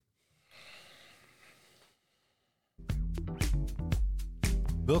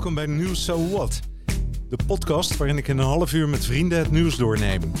Welkom bij Nieuws So What, de podcast waarin ik in een half uur met vrienden het nieuws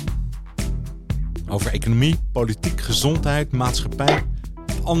doorneem. Over economie, politiek, gezondheid, maatschappij,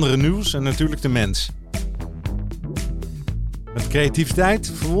 het andere nieuws en natuurlijk de mens. Met creativiteit,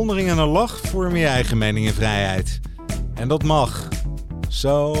 verwondering en een lach vorm je eigen mening en vrijheid. En dat mag.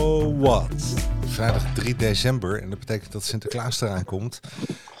 So what? Vrijdag 3 december en dat betekent dat Sinterklaas eraan komt.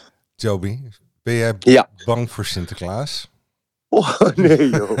 Joby, ben jij bang voor Sinterklaas? Oh, nee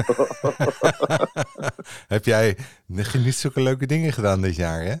joh. Heb jij niet zulke leuke dingen gedaan dit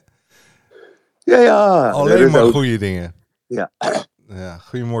jaar, hè? Ja. Alleen maar goede dingen. Ja. Ja,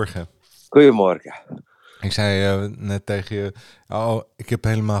 goedemorgen. Goedemorgen. Ik zei net tegen je, ik heb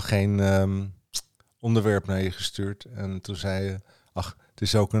helemaal geen onderwerp naar je gestuurd. En toen zei je, het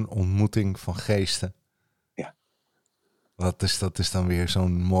is ook een ontmoeting van geesten. Ja. Dat is dan weer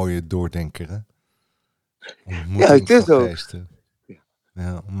zo'n mooie doordenker, hè? Ontmoeting Ja, het is van ook. geesten.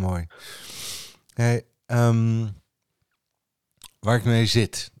 Ja, mooi. Hey, waar ik mee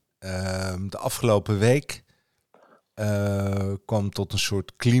zit. De afgelopen week kwam tot een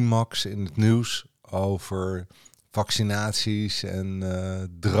soort climax in het nieuws over vaccinaties en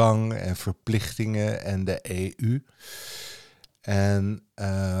drang en verplichtingen en de EU. En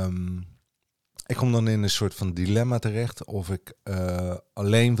ik kom dan in een soort van dilemma terecht of ik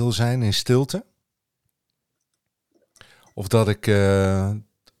alleen wil zijn in stilte. Of dat ik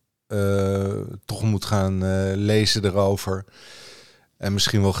toch moet gaan lezen erover en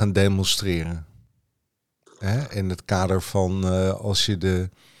misschien wel gaan demonstreren. In het kader van als je de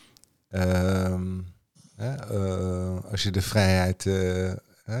vrijheid...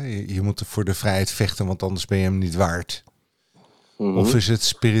 je moet voor de vrijheid vechten, want anders ben je hem niet waard. Mm-hmm. Of is het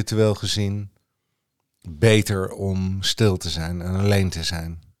spiritueel gezien beter om stil te zijn en alleen te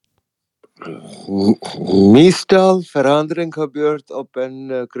zijn? Meestal verandering gebeurt op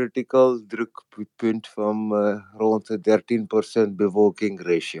een critical drukpunt van rond de 13% bevolking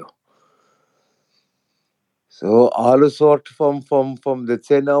ratio. Zo, alle soorten van dit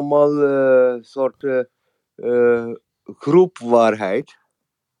zijn allemaal soorten groepwaarheid.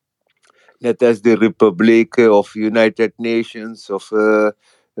 Net als de republieken of United Nations of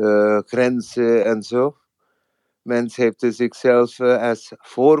grenzen en zo. Mens heeft zichzelf als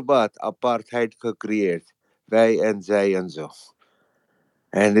voorbaat apartheid gecreëerd. Wij en zij en zo.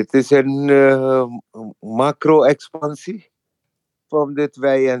 En het is een macro-expansie van dit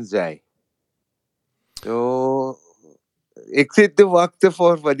wij en zij. Zo, ik zit te wachten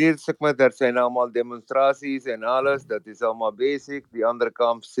voor wanneer, zeg maar, er zijn allemaal demonstraties en alles. Dat is allemaal basic. Die andere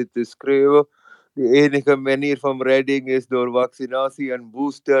kant zit te schreeuwen. De enige manier van redding is door vaccinatie en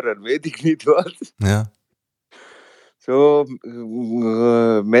booster en weet ik niet wat. Ja. Zo,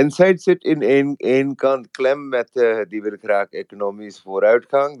 mensheid zit in één kant klem met, die wil graag economisch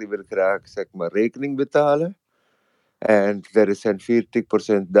vooruitgang, die wil graag, zeg maar, rekening betalen. En er is een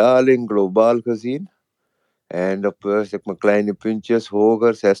 40% daling globaal gezien. En op, zeg maar, kleine puntjes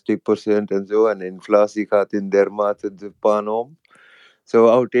hoger, 60% en zo. En inflatie gaat in dermate de pan om. Zo,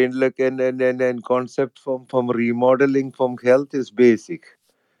 uiteindelijk een concept van remodeling van geld is basic.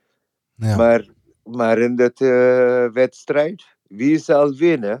 Ja. Maar in dat wedstrijd, wie zal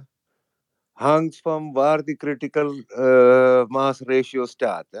winnen, hangt van waar die critical mass ratio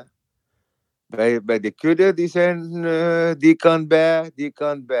staat. Hè? Bij de kudde, die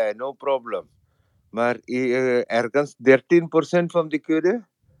kan bij, no problem. Maar ergens 13% van de kudde,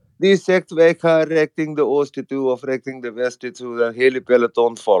 die zegt wij gaan richting de oosten toe of richting de westen toe, dat hele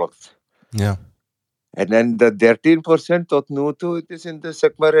peloton volgt. Ja. En dan de 13% tot nu toe, het is in de,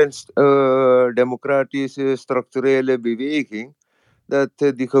 zeg maar, een democratische structurele beweging, dat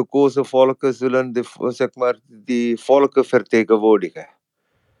die gekozen volken zullen die volken vertegenwoordigen.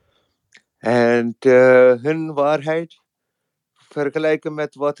 En hun waarheid vergelijken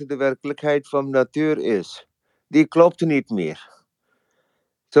met wat de werkelijkheid van natuur is, die klopt niet meer.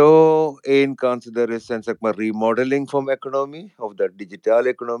 Zo, één kant, er is een, zeg maar, remodeling van de economie, of dat digitale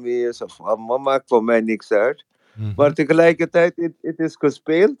economie is, of wat maakt voor mij niks uit. Mm-hmm. Maar tegelijkertijd, het is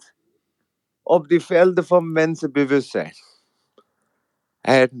gespeeld op die velden van mensenbewustzijn.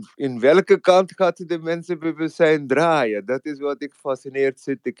 En in welke kant gaat de mensenbewustzijn draaien? Dat is wat ik fascineerd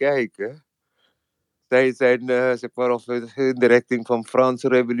zit te kijken. Zij zijn, zeg maar, of in de richting van de Franse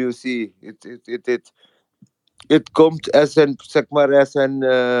revolutie. Het komt als een, zeg maar, als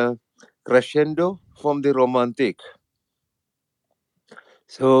een crescendo van de romantiek.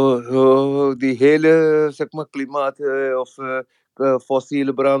 Zo, die hele, zeg maar, klimaat of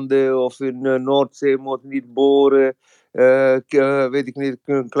fossiele branden of in Noordzee moet niet boren. weet ik niet,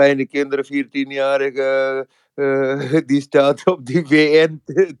 kleine kinderen, 14-jarige, die staat op die WN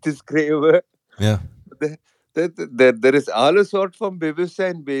te schreeuwen. Ja. Er is alle soort van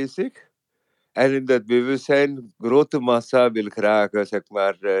bewustzijn bezig. En in dat bewustzijn, grote massa wil graag, zeg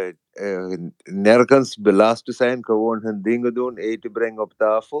maar, nergens belast zijn, gewoon hun dingen doen, eten brengen op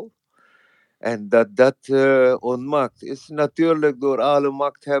tafel. En dat onmacht is natuurlijk door alle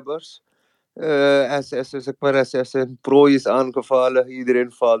machthebbers. Als een prooi is aangevallen,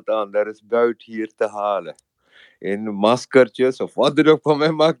 iedereen valt aan. Er is buit hier te halen. In maskertjes of wat dan ook, van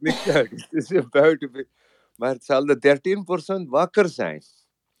mij maakt niks uit. Het is een buiten. Maar het zal de 13% wakker zijn.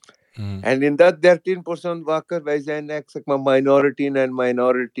 En in dat 13% wakker, wij zijn echt, zeg maar,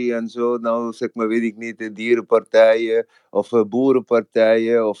 minority en zo. Nou, zeg maar, weet ik niet, de dierenpartijen of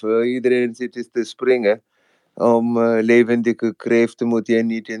boerenpartijen of iedereen zit eens te springen. Om levendige kreeften moet je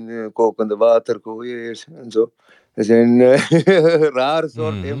niet in kokende water gooien eerst en zo. Dat is een rare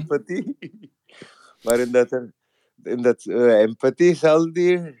soort empathie. Maar in dat empathie zal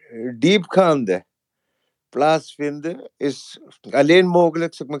die diepgaande plaatsvinden, is alleen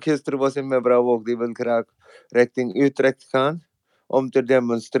mogelijk. Zeg maar, gisteren was in mijn vrouw ook, die wil graag richting Utrecht gaan om te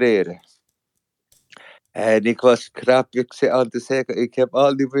demonstreren. En ik was krap aan te zeggen, ik heb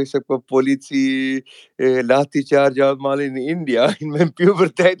al die, zeg maar, politie lathi charge allemaal in India in mijn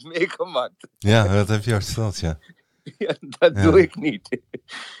puberteit meegemaakt. Ja, dat heb je al verteld, ja. Ja, dat doe ik niet.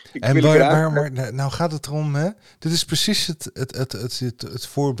 En maar nou gaat het erom, hè? Dit is precies het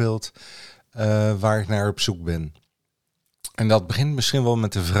voorbeeld waar ik naar op zoek ben. En dat begint misschien wel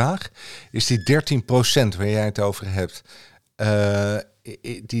met de vraag, is die 13% waar jij het over hebt,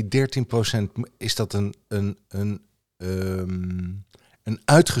 die 13%, is dat een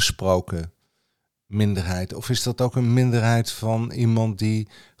uitgesproken minderheid? Of is dat ook een minderheid van iemand die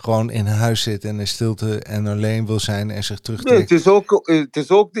gewoon in huis zit en in stilte en alleen wil zijn en zich terugtrekt? Nee, het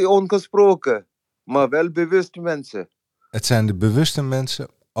is ook die ongesproken, maar wel bewuste mensen. Het zijn de bewuste mensen,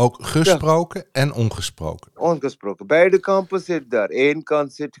 ook gesproken en ongesproken. Ongesproken. Beide kampen zitten daar. Eén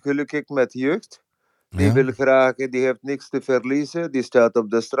kant zit gelukkig met jeugd. Die wil graag, die heeft niks te verliezen. Die staat op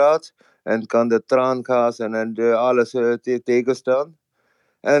de straat en kan de traangas en alles tegenstaan.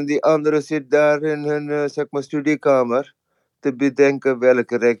 En die andere zit daar in hun zeg maar, studiekamer te bedenken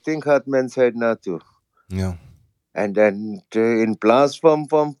welke richting gaat mensheid naartoe. Ja. En dan in plaats van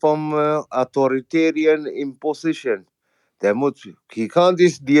authoritarian imposition. Er moet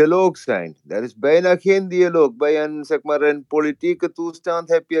gigantisch dialoog zijn. Er is bijna geen dialoog. Bij een, zeg maar, een politieke toestand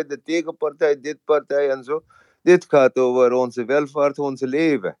heb je de tegenpartij, dit partij en zo. Dit gaat over onze welvaart, onze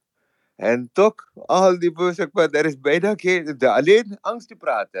leven. En toch, al die, zeg maar, er is bijna geen, alleen angst te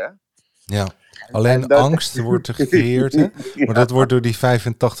praten. Hè? Ja, alleen angst wordt er gecreëerd, hè? Maar dat wordt door die 85%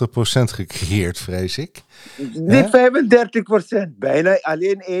 gecreëerd, vrees ik. Niet 35%, bijna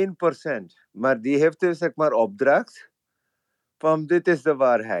alleen 1%. Maar die heeft dus, zeg maar, opdracht van dit is de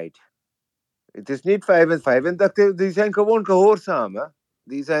waarheid. Het is niet 85, die zijn gewoon gehoorzaam. Hè?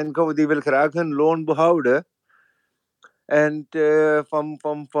 Die wil graag hun loon behouden. En wat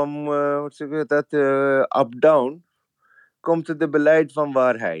zeg je dat, up-down komt het de beleid van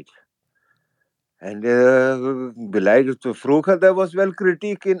waarheid. En beleid vroeger, daar was wel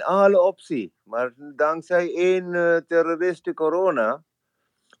kritiek in alle opties. Maar dankzij één terrorist corona,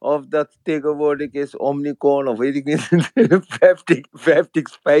 of dat tegenwoordig is Omnicron, of weet ik niet, 50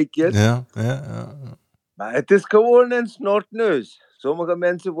 spijkjes. Ja. Maar het is gewoon een snortneus. Sommige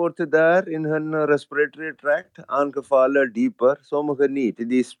mensen worden daar in hun respiratory tract aangevallen dieper, sommige niet.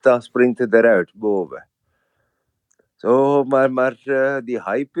 Die springt eruit boven. Zo, maar die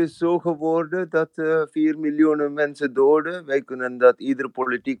hype is zo geworden dat 4 miljoen mensen doden. Wij kunnen dat, iedere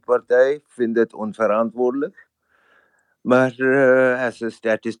politieke partij vindt het onverantwoordelijk. Maar als een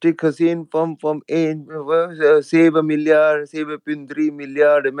statistiek gezien van 7 miljard, 7,3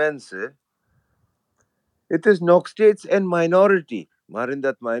 miljard mensen. Het is nog steeds een minority. Maar in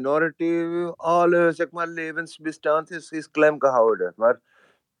dat minority, alle, zeg maar, levensbestand is klem gehouden. Maar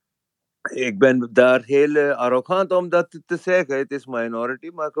ik ben daar heel arrogant om dat te zeggen. Het is minority,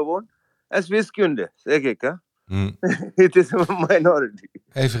 maar gewoon als wiskunde, zeg ik. Hè? Het is een minority.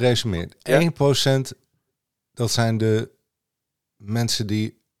 Even resumeren. Ja? 1%, dat zijn de mensen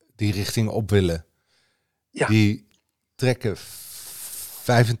die richting op willen. Ja. Die trekken 85%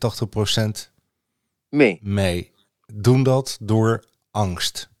 mee. Doen dat door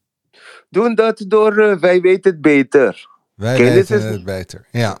angst. Doen dat door wij weten het beter. Wij weten het beter,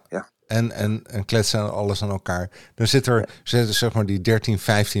 ja. En kletsen alles aan elkaar. Dan zitten zeg maar die 13-15%.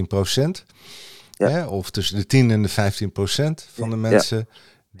 Hè, of tussen de 10 en de 15% van de mensen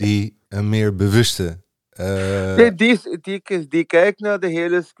die een meer bewuste Die kijkt naar de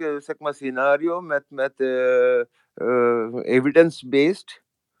hele zeg maar, scenario met evidence-based.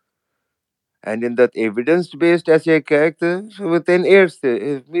 En in dat evidence-based, als je kijkt, ten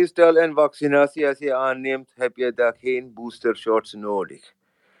eerste, meestal een vaccinatie als je aanneemt, heb je daar geen booster shots nodig.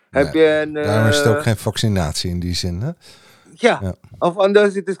 Heb je een... Daarom is het ook geen vaccinatie in die zin, hè? Ja, of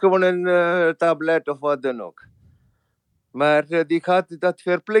anders het is gewoon een tablet of wat dan ook. Maar die gaat dat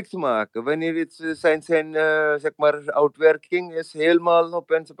verplicht maken. Wanneer het zijn zeg maar, uitwerking is helemaal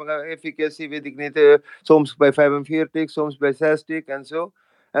op een efficacy, weet ik niet, soms bij 45, soms bij 60 en zo.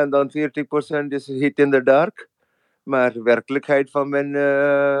 En dan 40% is hit in the dark. Maar de werkelijkheid van mijn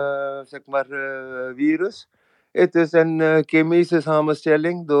zeg maar, virus. Het is een chemische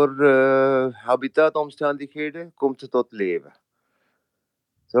samenstelling door habitatomstandigheden komt het tot leven.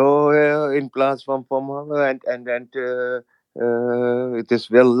 Zo in plaats van het is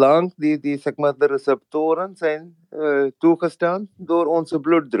wel lang, die zeg maar, de receptoren zijn toegestaan door onze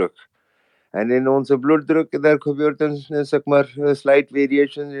bloeddruk. En in onze bloeddruk, daar gebeurt een zeg maar, slight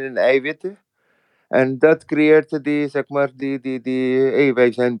variation in eiwitten. En dat creëert zeg maar, hey,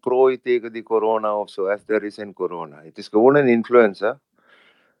 wij zijn prooi tegen die corona of zo, als er is een corona. Het is gewoon een influenza.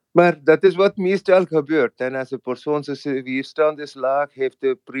 Maar dat is wat meestal gebeurt. En als een persoon zijn weerstand is laag, heeft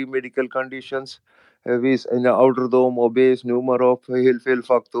pre-medical conditions, is in de ouderdom, obese, noem maar op, heel veel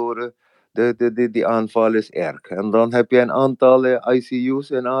factoren. Die aanval is erg. En dan heb je een aantal ICU's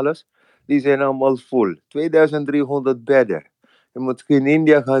en alles. Die zijn allemaal vol. 2300 bedden. Je moet in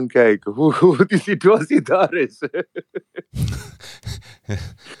India gaan kijken hoe die situatie daar is.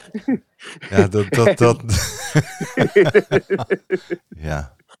 Ja,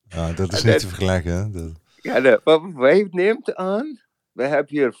 ja. Dat is niet te vergelijken. Hè? Ja, maar wij neemt aan, wij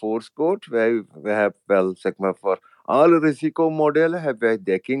hebben hier voorscoot, wij hebben wel, zeg maar, voor alle risicomodellen hebben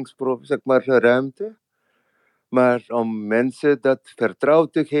wij zeg maar, ruimte. Maar om mensen dat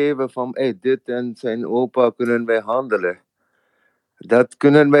vertrouwen te geven van, hey, dit en zijn opa kunnen wij handelen. Dat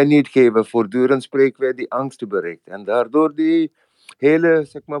kunnen wij niet geven. Voortdurend spreken wij die angst bereikt. En daardoor die hele,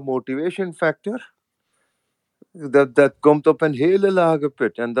 zeg maar, motivation factor, dat komt op een hele lage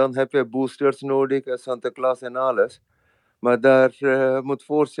put. En dan heb je boosters nodig, Santa Claus en alles. Maar daar moet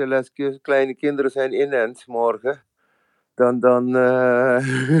voorstellen, als kleine kinderen zijn inent morgen, dan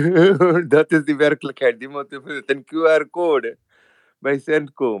dat is die werkelijkheid. Die moeten met een QR-code bij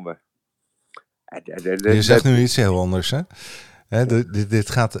cent komen. Je zegt nu iets heel anders, hè? Dit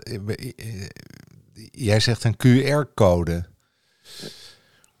gaat... Jij zegt een QR-code.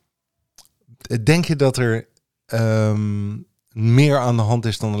 Denk je dat er meer aan de hand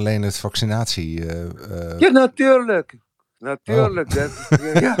is dan alleen het vaccinatie? Ja, natuurlijk. Natuurlijk. Oh.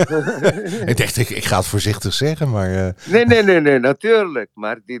 Ja. Ik dacht, ik ga het voorzichtig zeggen, maar... Nee, natuurlijk.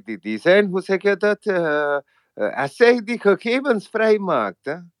 Maar die zijn, hoe zeg je dat? Als zij die gegevens vrijmaakt,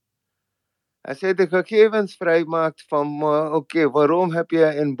 hè? Als jij de gegevens vrijmaakt van, oké, waarom heb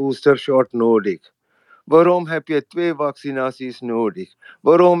je een booster shot nodig? Waarom heb je 2 vaccinaties nodig?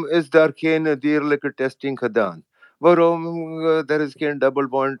 Waarom is daar geen dierlijke testing gedaan? Waarom er is geen double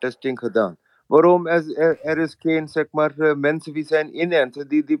bond testing gedaan? Waarom er is geen, zeg maar, mensen die zijn inent,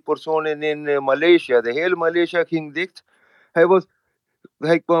 die personen in Malaysia, de hele Malaysia ging dicht.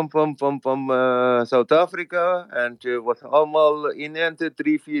 Hij kwam van Zuid-Afrika en was allemaal inenten,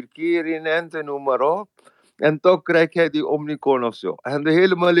 3, 4 keer inenten, noem maar op. En toch krijg hij die Omicron of zo. En de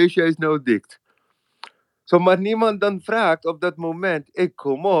hele Malaysia is nou dicht. Zo, maar niemand dan vraagt op dat moment, ik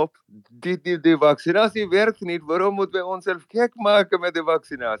kom op, die vaccinatie werkt niet, waarom moeten wij onszelf gek maken met de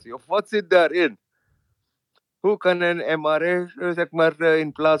vaccinatie? Of wat zit daarin? Hoe kan een mRNA, zeg maar,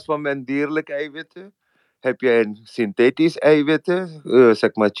 in plaats van een dierlijk eiwitten, heb je een synthetisch eiwitten,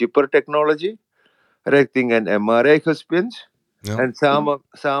 zeg maar chipper technology, richting een mRNA gespind. Ja. En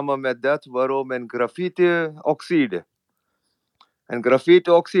samen met dat, waarom een grafieteoxide? En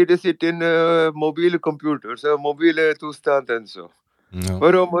grafieteoxide zit in mobiele computers, mobiele toestanden en zo. Ja.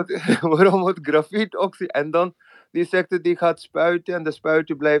 Waarom moet grafieteoxide? En dan, die zegt die gaat spuiten en de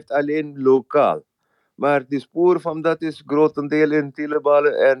spuiten blijft alleen lokaal. Maar de spoor van dat is grotendeel in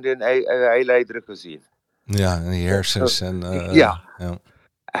teelballen en in eileideren gezien. Ja, en die hersens. Ja.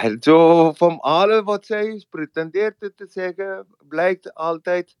 En zo van alle wat zij pretendeert te zeggen, blijkt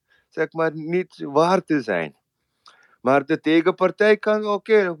altijd, zeg maar, niet waar te zijn. Maar de tegenpartij kan,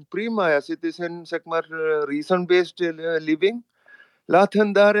 oké, prima, als het is een, zeg maar, reason-based living, laat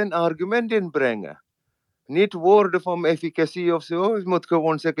hen daar een argument in brengen. Niet woorden van efficacie of zo. Je moet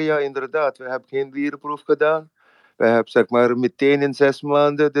gewoon zeggen, ja, inderdaad, we hebben geen dierenproef gedaan. We hebben, zeg maar, meteen in 6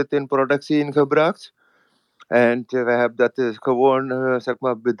 maanden dit in productie ingebracht. En we hebben dat gewoon, zeg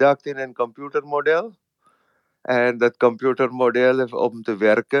maar, bedacht in een computermodel. En dat computermodel om te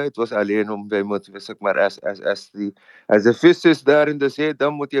werken, het was alleen om, wij moeten, zeg maar, als de vis is daar in de zee,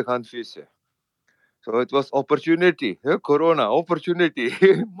 dan moet je gaan vissen. So het was opportunity, corona, opportunity,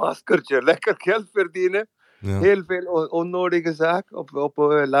 maskertje, lekker geld verdienen. Ja. Heel veel onnodige zaak op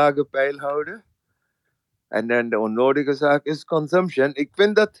een lage pijl houden. En dan de onnodige zaak is consumption. Ik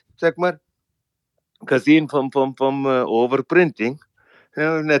vind dat, zeg maar, gezien van overprinting.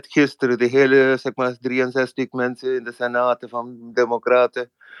 Net gisteren, de hele, zeg maar, 63 mensen in de Senaat van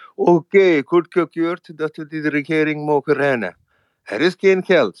Democraten. Oké, goedgekeurd dat we die regering mogen rennen. Er is geen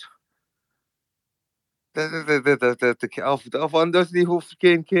geld. Of anders, die hoeft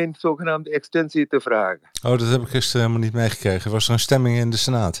geen zogenaamde extensie te vragen. Oh, dat heb ik gisteren helemaal niet meegekregen. Was er een stemming in de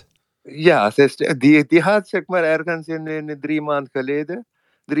Senaat? Ja, die had, zeg maar, ergens in 3 maanden geleden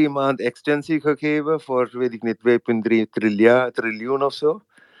 3 maanden extensie gegeven voor, weet ik niet, 2,3 triljoen of zo.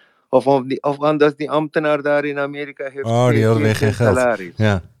 Of anders, die ambtenaar daar in Amerika heeft die hadden weer geen geld. salaris.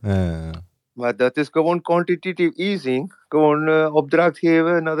 Ja. Maar dat is gewoon quantitative easing. Gewoon opdracht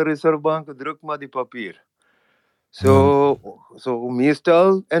geven naar de reservebank, druk maar die papier. Zo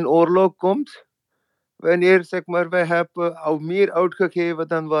meestal een oorlog komt, wanneer, zeg maar, wij hebben al meer uitgegeven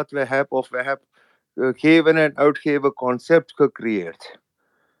dan wat we hebben, of we hebben geven en uitgeven concept gecreëerd.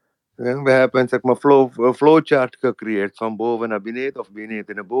 We hebben, zeg maar, flowchart gecreëerd, van boven naar beneden of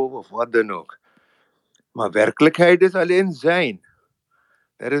beneden naar boven of wat dan ook. Maar werkelijkheid is alleen zijn.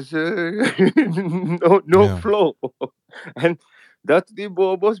 Er is no flow. En dat die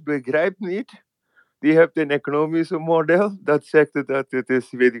Bobos begrijpt niet. Die heeft een economische model dat zegt dat het is,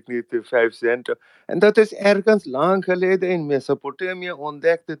 weet ik niet, 5 cent. En dat is ergens lang geleden in Mesopotamië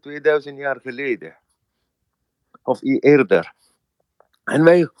ontdekt, 2000 jaar geleden. Of eerder. En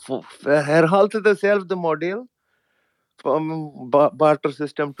wij herhaalden hetzelfde model. Van barter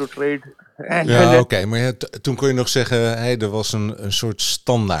system to trade. Oké, maar toen kon je nog zeggen, er was een soort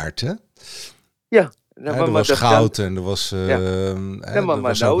standaard, hè? Ja. Er was goud en er was, er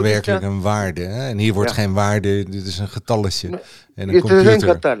was ook werkelijk een waarde. Hè? En hier wordt geen waarde, dit is een getalletje. En een computer. Het is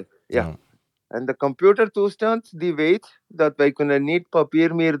een getal, ja. En de computertoestand die weet dat wij kunnen niet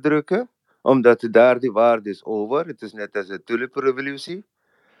papier meer drukken, omdat daar die waarde is over. Het is net als de tulpenrevolutie.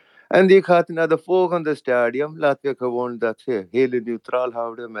 En die gaat naar de volgende stadium. Laten we gewoon dat hele neutraal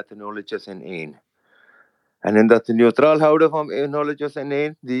houden met de nulletjes en 1. En in dat neutraal houden van nulletjes en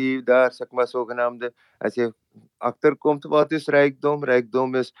 1, die daar, zeg maar, zogenaamde, als je achterkomt, wat is rijkdom?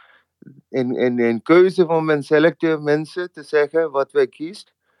 Rijkdom is een keuze van selectieve mensen te zeggen, wat wij kiezen,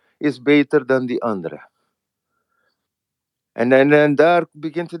 is beter dan die andere. En daar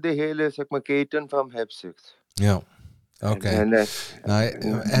begint de hele, zeg maar, keten van hebzucht. Ja. Oké.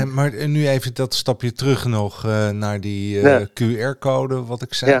 Maar nu even dat stapje terug nog naar die QR-code, wat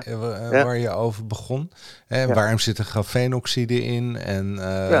ik zei, waar je over begon. Waarom zitten grafeenoxide in en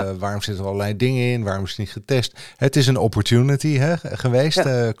waarom zitten er allerlei dingen in? Waarom is het niet getest? Het is een opportunity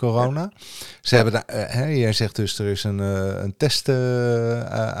geweest, corona. Ze hebben jij zegt dus, er is een test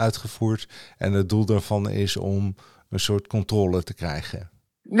uitgevoerd en het doel daarvan is om een soort controle te krijgen.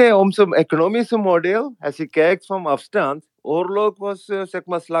 Nee, om zo'n economische model, als je kijkt van afstand, oorlog was, zeg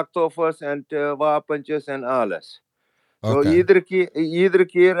maar, slachtoffers en wapentjes en alles. Zo iedere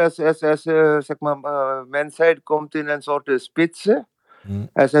keer als zeg maar, mensheid komt in een soort spitse,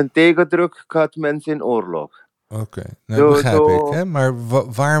 als een tegendruk gaat mensen in oorlog. Oké, begrijp ik. Hè? Maar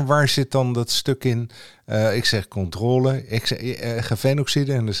waar zit dan dat stuk in? Ik zeg controle, ik zeg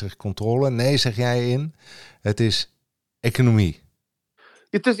grafeenoxide en dan zeg ik controle. Nee, zeg jij in, het is economie.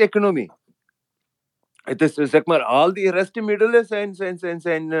 Het is economie. Het is, zeg maar, al die restmiddelen zijn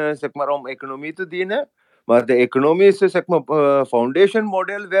zeg maar, om economie te dienen. Maar de economische, zeg maar, foundation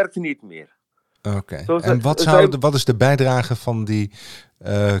model werkt niet meer. Oké. En wat is de bijdrage van die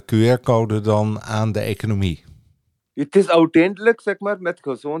QR-code dan aan de economie? Het is uiteindelijk, zeg maar, met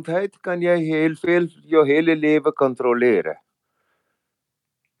gezondheid kan je heel veel je hele leven controleren.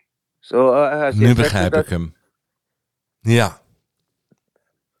 Nu begrijp ik hem. Ja.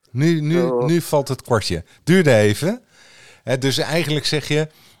 Nu valt het kwartje. Duurde even. Dus eigenlijk zeg je,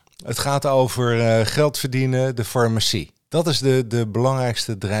 het gaat over geld verdienen, de farmacie. Dat is de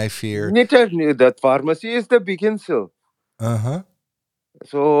belangrijkste drijfveer. Niet dat farmacie is de beginsel.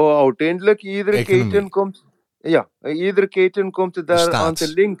 Zo uiteindelijk iedere keten komt daar aan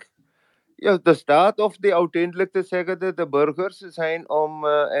de link. Ja, de staat of de uiteindelijk te zeggen dat de burgers zijn om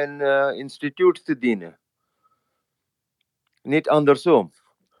een instituut te dienen. Niet andersom.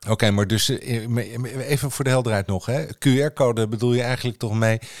 Oké, maar dus even voor de helderheid nog, hè? QR-code bedoel je eigenlijk toch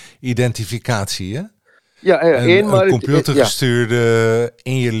mee identificatie, hè? Ja, een computergestuurde,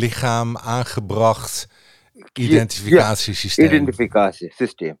 in je lichaam aangebracht identificatiesysteem.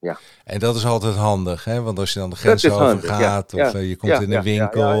 Identificatiesysteem, ja. En dat is altijd handig, hè? Want als je dan de Dat grens is handig, overgaat, of je komt in een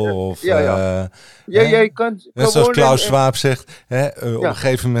winkel, of... Ja, hè? jij kan Net zoals gewoon... Klaus Schwab zegt, hè, op Ja. een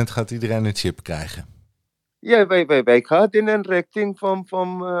gegeven moment gaat iedereen een chip krijgen. Ja, wij gaan in een richting van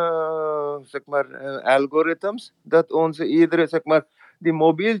zeg maar, algoritmes. Dat onze iedere, zeg maar, die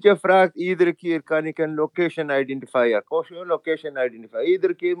mobieltje vraagt iedere keer, kan ik een location identifier? Kost je een location identifier?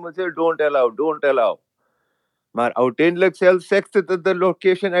 Iedere keer moet je don't allow. Maar uiteindelijk zelfs zegt het dat de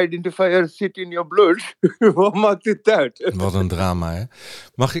location identifier zit in je bloed. Wat maakt het uit? Wat een drama, hè?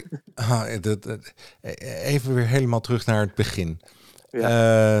 Mag ik even weer helemaal terug naar het begin?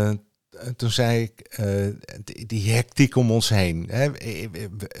 Ja. Toen zei ik, die hectiek om ons heen. Hè?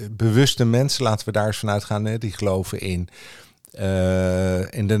 Bewuste mensen, laten we daar eens vanuit gaan, hè? Die geloven in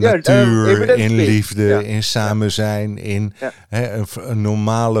de natuur, in liefde, in samen zijn, in een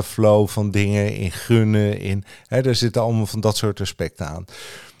normale flow van dingen, in gunnen. Daar zitten allemaal van dat soort aspecten aan.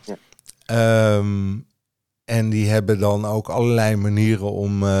 Ja. En die hebben dan ook allerlei manieren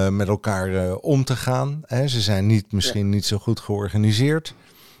om met elkaar om te gaan. Hè? Ze zijn misschien niet zo goed georganiseerd.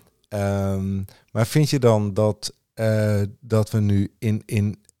 Maar vind je dan dat we nu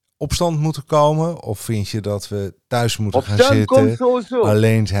in opstand moeten komen? Of vind je dat we thuis moeten gaan zitten,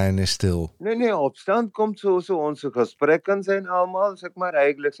 alleen zijn en stil? Nee, opstand komt sowieso. Onze gesprekken zijn allemaal,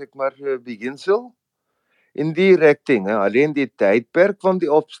 eigenlijk beginsel. In die richting. Hè. Alleen die tijdperk van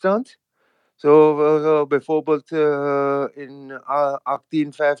die opstand. Zo bijvoorbeeld in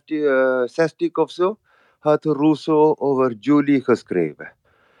 1860 of zo had Rousseau over Julie geschreven.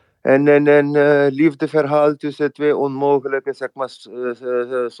 En een liefdeverhaal tussen twee onmogelijke,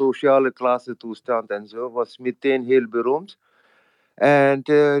 sociale klasse toestand en zo was meteen heel beroemd. En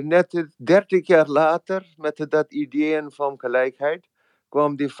net 30 jaar later, met dat ideeën van gelijkheid,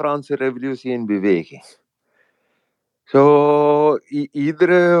 kwam die Franse revolutie in beweging. Zo,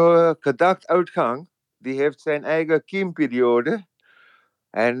 iedere gedachtuitgang, die heeft zijn eigen kiemperiode.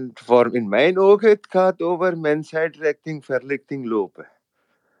 En in mijn ogen, het gaat over mensheid richting verlichting lopen.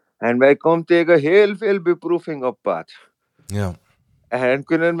 En wij komen tegen heel veel beproeving op pad. Ja. En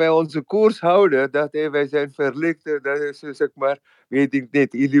kunnen wij onze koers houden, dat wij zijn verlicht, dat is weet ik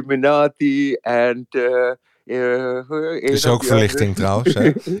niet, Illuminati en... Het is ook verlichting trouwens,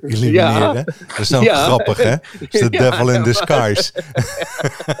 hè? Illumineren. Ja. Dat is ook grappig, hè? Dat is de devil in disguise.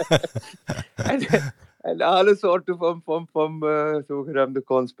 en alle soorten van zogenaamde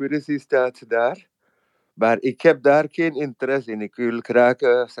conspiracy staat daar. Maar ik heb daar geen interesse in. Ik wil graag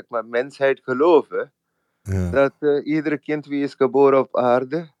mensheid geloven. Ja. Dat iedere kind wie is geboren op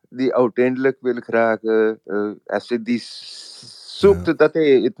aarde, die uiteindelijk wil graag, als je die zoekt, dat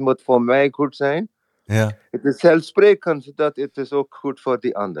het moet voor mij goed zijn. Ja. Het is zelfsprekend dat het is ook goed voor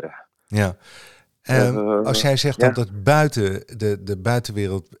die anderen. Ja. Als jij zegt dat de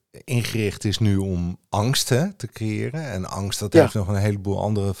buitenwereld ingericht is nu om angst te creëren. En angst, dat heeft nog een heleboel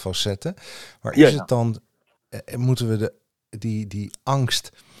andere facetten. Maar is het dan, moeten we die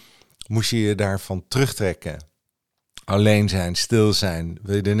angst, moest je je daarvan terugtrekken? Alleen zijn, stil zijn,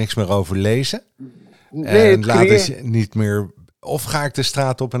 wil je er niks meer over lezen? Nee, en laat je niet meer... Of ga ik de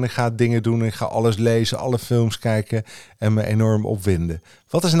straat op en ik ga dingen doen en ik ga alles lezen, alle films kijken en me enorm opwinden.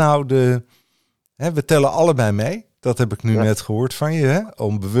 Wat is nou we tellen allebei mee. Dat heb ik nu net gehoord van je. Hè?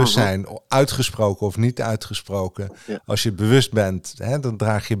 Om bewustzijn, uitgesproken of niet uitgesproken. Ja. Als je bewust bent, dan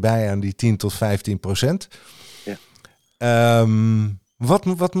draag je bij aan die 10 tot 15%. Ja.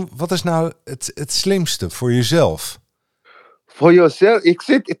 Wat is nou het slimste voor jezelf? Voor jezelf, ik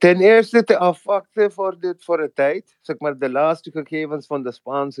zit ten eerste te afwachten voor de tijd. De laatste gegevens van de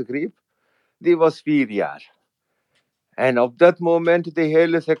Spaanse griep, die was 4 jaar. En op dat moment, de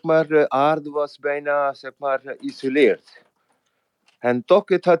hele aarde was bijna geïsoleerd. En toch,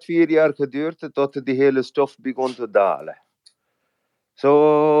 het had 4 jaar geduurd tot die hele stof begon te dalen.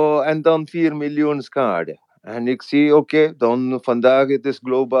 En dan 4 miljoen schade. En ik zie, dan vandaag het is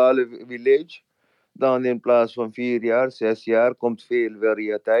globale village. Dan in plaats van 4 jaar, 6 jaar, komt veel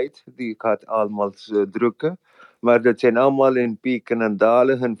variëteit. Die gaat allemaal drukken. Maar dat zijn allemaal in pieken en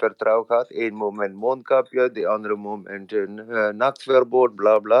dalen. Hun vertrouwen gaat. Eén moment mondkapje, de andere moment een nachtverbod,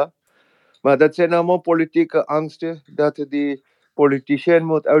 bla bla. Maar dat zijn allemaal politieke angsten dat die politicien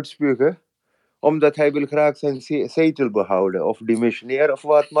moet uitspugen. Omdat hij wil graag zijn zetel behouden. Of dimissionair of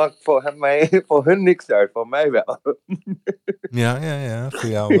wat, maakt voor hen niks uit. Voor mij wel. Ja, voor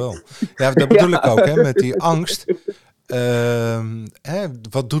jou wel. Ja, dat bedoel ik ook, hè, met die angst.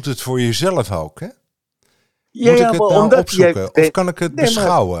 Wat doet het voor jezelf ook, hè? Moet ik het nou opzoeken? Of kan ik het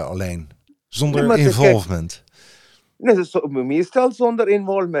beschouwen alleen? Zonder involvement? Nee, meestal zonder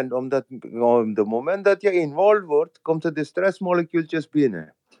involvement, omdat op het moment dat je involved wordt, komt de stressmolecuultjes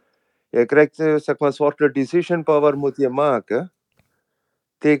binnen. Je krijgt, zeg maar, een soort decision power moet je maken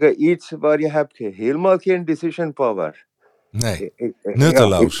tegen iets waar je hebt helemaal geen decision power. Nee,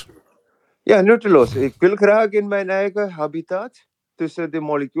 nutteloos. Ja, nutteloos. Ik wil graag in mijn eigen habitat, tussen de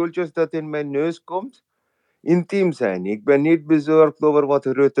molecuultjes dat in mijn neus komt, intiem zijn. Ik ben niet bezorgd over wat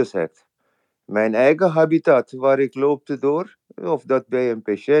Rutte zegt. Mijn eigen habitat, waar ik loop door, of dat bij een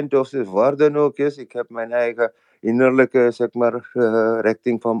patiënt of waar dan ook is, ik heb mijn eigen innerlijke, zeg maar,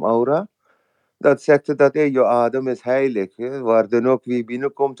 richting van aura. Dat zegt dat je adem is heilig. Waar dan ook wie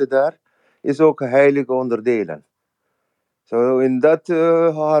binnenkomt daar, is ook heilige onderdelen. Zo in dat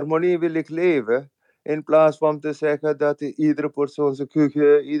harmonie wil ik leven. In plaats van te zeggen dat iedere persoonse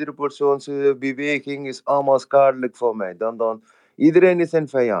keuken, iedere persoonse beweging is allemaal schadelijk voor mij. Dan iedereen is een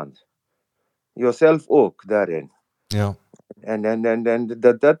vijand. Jezelf ook daarin. Ja. En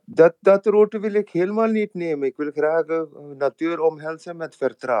dat route wil ik helemaal niet nemen. Ik wil graag natuur omhelzen met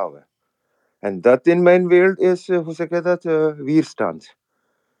vertrouwen. En dat in mijn wereld is, hoe zeg je dat, weerstand.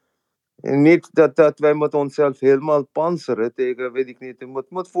 En niet dat wij met onszelf helemaal panseren tegen, weet ik niet. Je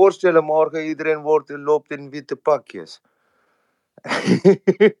moet voorstellen, morgen iedereen loopt in witte pakjes.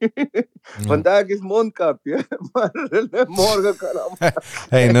 Vandaag is mondkapje, maar morgen kan allemaal.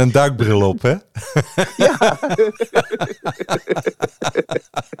 En een dakbril op, hè? Ja.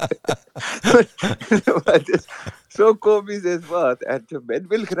 Het is zo komisch is wat. En men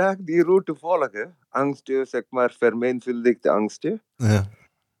wil graag die route volgen. Angsten, zeg maar, vermenigvuldigde angsten. Ja.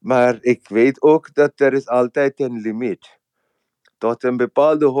 Maar ik weet ook dat er is altijd een limiet. Tot een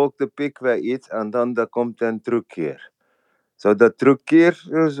bepaalde hoogte pikken wij iets en dan komt een terugkeer. Zo dat terugkeer,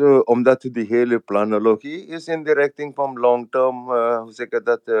 omdat die hele planologie is in de richting van long-term, hoe zeg ik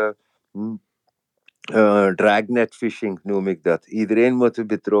dat, dragnet fishing noem ik dat. Iedereen moet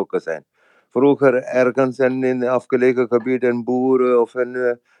betrokken zijn. Vroeger ergens in afgelegen gebieden een boer of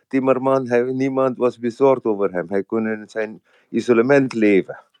een timmerman, niemand was bezorgd over hem. Hij kon in zijn isolement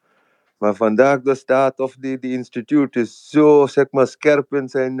leven. Maar vandaag de staat of die instituut is zo, zeg maar, scherp in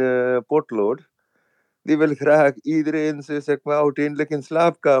zijn potlood. Die wil graag iedereen, zeg maar, uiteindelijk in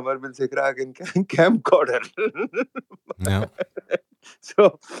slaapkamer, wil ze graag een camcorder. Ja.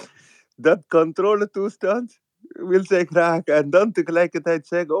 Zo, dat controletoestand wil zij graag. En dan tegelijkertijd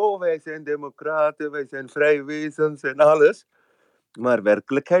zeggen, oh, wij zijn democraten, wij zijn vrije wezens en alles. Maar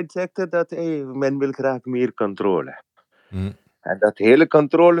werkelijkheid zegt dat men wil graag meer controle. En dat hele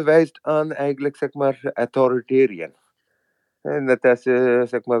controle wijst aan eigenlijk, zeg maar, authoritarian. En dat is,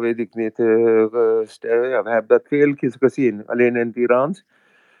 zeg maar, weet ik niet, we hebben dat veel keer gezien. Alleen in Iran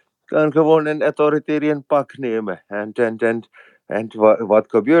kan gewoon een authoritarian pak nemen. En wat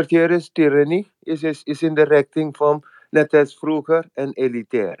gebeurt hier is, tyrannie is in de richting van, net als vroeger, een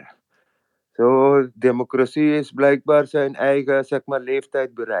elitaire. Zo, democratie is blijkbaar zijn eigen, zeg maar,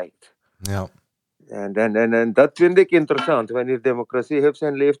 leeftijd bereikt. Ja. En dat vind ik interessant, wanneer democratie heeft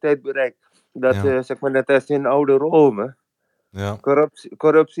zijn leeftijd bereikt. Dat, zeg maar, net als in oude Rome. Ja.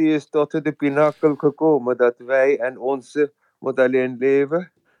 Corruptie is tot de pinnakel gekomen, dat wij en onze moeten alleen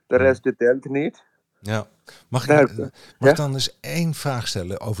leven, de rest telt niet. Ja. Mag ik dan eens één vraag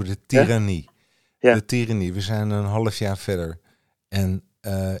stellen over de tirannie? Ja? De tirannie, we zijn een half jaar verder. En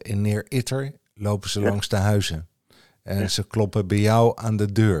in Neer Itter lopen ze langs de huizen. En ze kloppen bij jou aan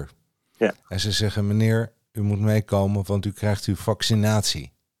de deur. Ja. En ze zeggen, meneer, u moet meekomen, want u krijgt uw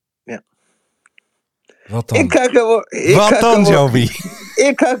vaccinatie. Ja. Wat dan? Wat dan, Joby?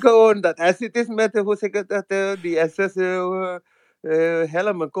 Ik ga gewoon dat. Als het is met, hoe zeg ik dat, die SS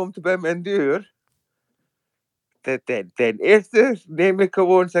helmen komt bij mijn deur. Ten eerste neem ik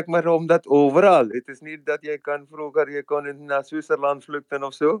gewoon, zeg maar, omdat overal. Het is niet dat je kon naar Zwitserland vluchten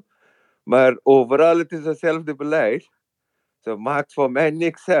of zo. Maar overal het is hetzelfde beleid. Zo maakt voor mij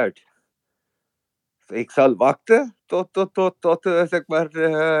niks uit. Ik zal wachten tot zeg maar,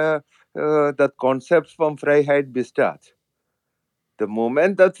 dat concept van vrijheid bestaat. De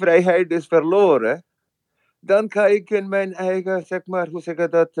moment dat vrijheid is verloren, dan ga ik in mijn eigen, zeg maar, hoe zeg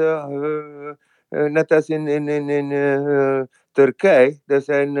ik dat, net als in Turkije, er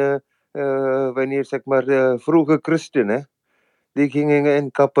zijn, wanneer, zeg maar, vroege christenen, die gingen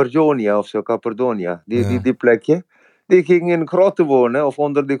in Cappadocia of zo, Cappadocia, die plekje, die gingen in grotten wonen of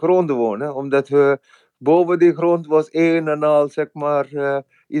onder de grond wonen, omdat boven de grond was een en al, zeg maar,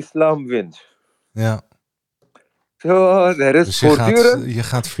 islamwind. Ja. Zo, er is dus je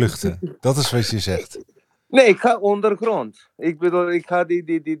gaat vluchten. Dat is wat je zegt. Nee, ik ga ondergrond. Ik bedoel, ik ga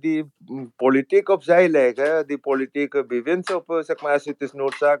die politiek opzij leggen. Die politieke bewind op, zeg maar, als het is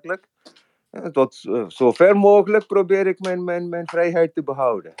noodzakelijk. Tot zover mogelijk probeer ik mijn vrijheid te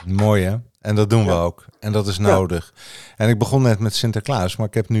behouden. Mooi hè? En dat doen we ook. En dat is nodig. En ik begon net met Sinterklaas, maar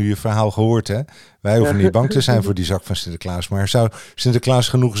ik heb nu je verhaal gehoord hè. Wij hoeven niet bang te zijn voor die zak van Sinterklaas. Maar zou Sinterklaas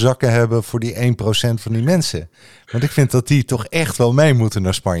genoeg zakken hebben voor die 1% van die mensen? Want ik vind dat die toch echt wel mee moeten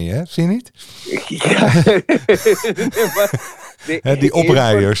naar Spanje, hè? Zie je niet? Ja. Die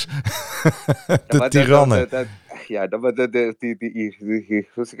oprijders. De tirannen.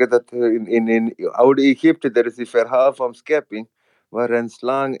 In oude Egypte, er is die verhaal van schepping, waar een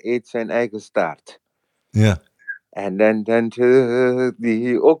slang eet zijn eigen staart. Ja. En dan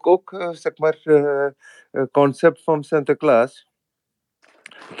die ook zeg maar, concept van Sinterklaas.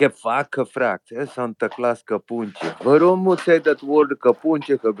 Ik heb vaak gevraagd, hè, Sinterklaas kapoentje. Waarom moet zij dat woord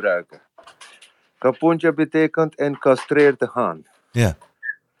kapoentje gebruiken? Kapoentje betekent een castreerde haan. Ja.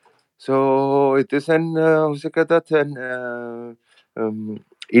 Zo, het is een, hoe zeg ik dat, een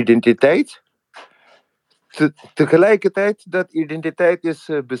identiteit. Tegelijkertijd, dat identiteit is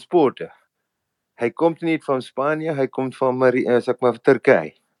bespoten. Hij komt niet van Spanje, hij komt van zeg maar,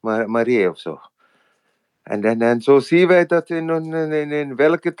 Turkije, Marie of zo. En zo zien wij dat in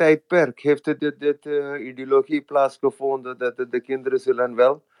welke tijdperk heeft dit ideologie plaatsgevonden, dat de kinderen zullen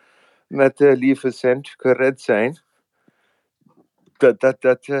wel met lieve cent gered zijn.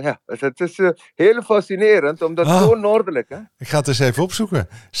 Dat is heel fascinerend, omdat het zo noordelijk hè. Ik ga het eens even opzoeken.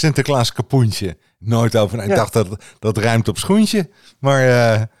 Sinterklaas kapoentje. Nooit over. Ik dacht dat rijmt op schoentje.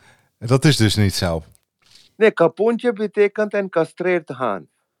 Maar dat is dus niet zo. Nee, kapoentje betekent een castreerd haan.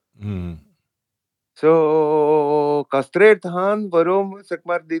 Zo, castreerd haan, waarom? Zeg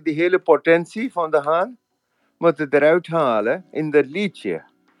maar, die hele potentie van de haan moet het eruit halen in dat liedje.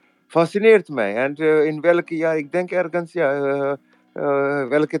 Fascineert mij. En in welke jaar, ik denk ergens,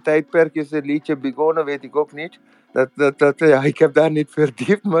 welke tijdperk is het liedje begonnen, weet ik ook niet. Ik heb daar niet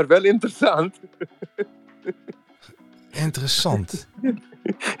verdiept, maar wel interessant. Interessant.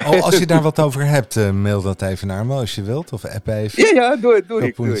 Als je daar wat over hebt, mail dat even naar me als je wilt. Of app even. Ja, doe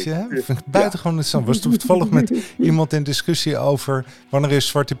ik. Ik vind het buitengewoon interessant. Was toevallig met iemand in discussie over wanneer is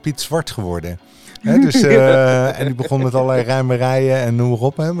Zwarte Piet zwart geworden. Dus, en die begon met allerlei rijmerijen en noem maar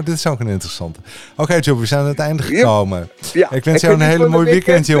op. Hè? Maar dit is ook een interessante. Oké, Job, we zijn aan het einde gekomen. Ja, ik wens jou een hele mooi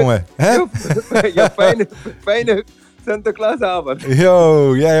weekend, jongen. Hè? Ja, fijne Sinterklaasavond.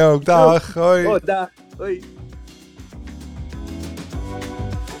 Yo, jij ook. Dag. Hoi. Oh, dag. Hoi.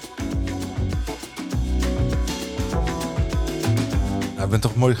 Nou, ik ben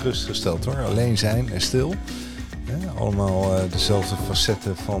toch mooi gerustgesteld hoor. Alleen zijn en stil. Allemaal dezelfde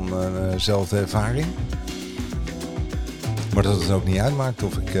facetten van dezelfde ervaring. Maar dat het ook niet uitmaakt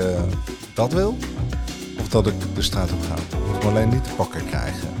of ik dat wil. Of dat ik de straat op ga. Ik moet me alleen niet te pakken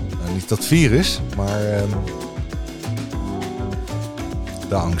krijgen. Nou, niet dat virus, maar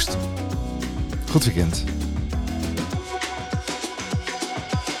de angst. Goed weekend.